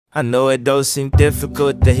I know it does seem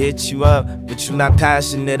difficult to hit you up, but you're not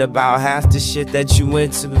passionate about half the shit that you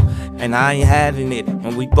into, and I ain't having it,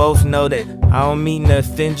 and we both know that. I don't mean to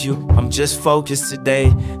offend you, I'm just focused today,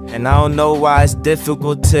 and I don't know why it's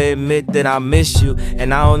difficult to admit that I miss you,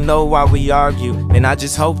 and I don't know why we argue, and I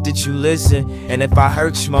just hope that you listen, and if I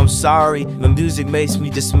hurt you, I'm sorry. The music makes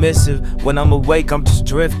me dismissive, when I'm awake, I'm just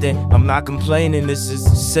drifting. I'm not complaining, this is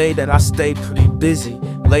to say that I stay pretty busy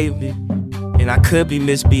lately. And I could be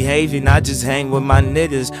misbehaving, I just hang with my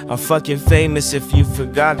niggas. I'm fucking famous if you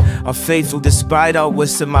forgot. I'm faithful despite all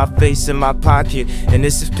what's in my face and my pocket. And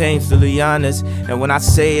this is painfully honest, and when I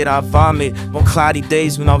say it I vomit. On cloudy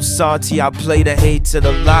days when I'm salty I play the hate to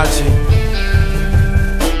the logic.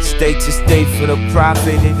 State to state for the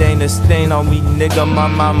profit, it ain't a stain on me, nigga. My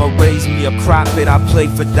mama raised me a prophet. I play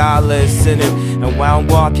for dollars in it, and while I'm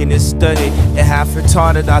walking it's studied. And half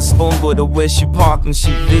retarded, I stumble to where she parked and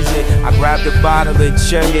she visit. I grab the bottle and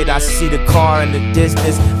chug it, I see the car in the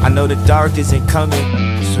distance. I know the dark isn't coming,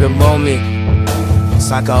 it's the moment.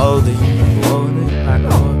 It's like I hold it, like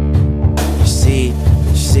I hold it. You see,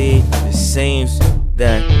 it seems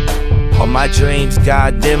that all my dreams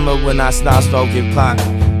got dimmer when I start smoking pot.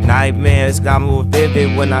 Nightmares got more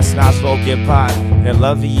vivid when I stop smoking pot. And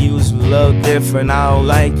loving you's a little different, I don't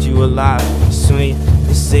like you a lot. Sweet,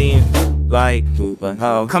 it seems like,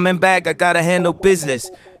 coming back, I gotta handle business.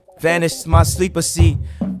 Vanished my sleeper seat,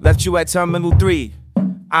 left you at Terminal 3.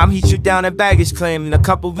 I'm meet you down at baggage claim in a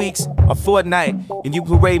couple weeks, a fortnight, and you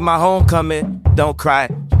parade my homecoming. Don't cry,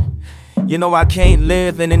 you know I can't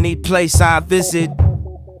live in any place I visit.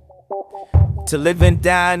 To live and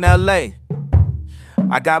die in LA,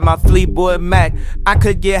 I got my Fleetwood Mac, I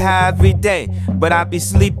could get high every day, but I be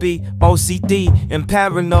sleepy, OCD, and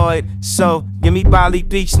paranoid. So, give me Bali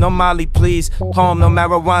Beach, no Molly please. Home, no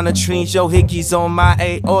marijuana trees, yo hickeys on my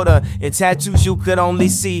aorta. And tattoos you could only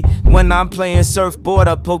see when I'm playing surfboard.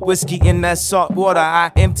 I put whiskey in that salt water,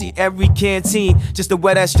 I empty every canteen just to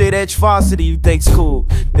wear that straight edge varsity you think's cool.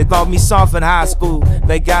 They thought me soft in high school,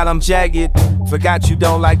 they got 'em jagged. Forgot you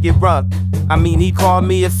don't like it rough. I mean, he called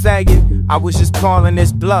me a faggot, I was just calling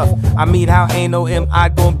his bluff. I mean, how anal am I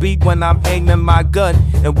gon' be when I'm aiming my gun?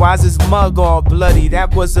 And why's his mug all bloody?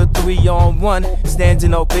 That was a 3-on-1.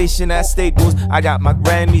 Standing ovation at Staples. I got my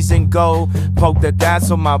Grammys in gold, poke the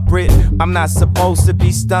dots on my Brit. I'm not supposed to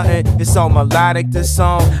be stunting, it's so melodic, this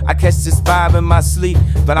song. I catch this vibe in my sleep,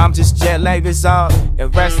 but I'm just jet lagged as all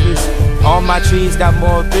and restless. All my dreams got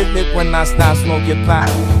more vivid when I stop smoking pot.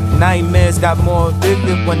 Nightmares got more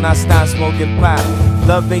vivid when I stop smoking pot.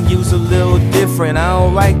 Loving you's a little different, I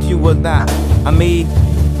don't like you or not. I mean,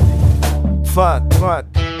 fuck.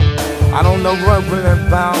 I don't know what we're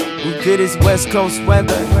about. We good as West Coast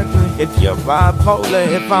weather. If you're bipolar,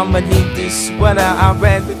 if I'ma need this sweater, I'd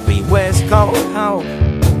rather be West Coast.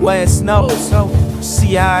 Where it snows,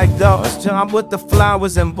 see how it goes. I'm with the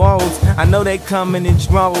flowers and bowls. I know they coming in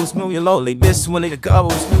droves. Move your lonely, this when it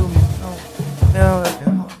goes.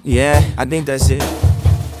 Yeah, I think that's it.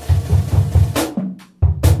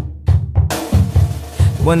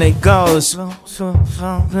 When it goes.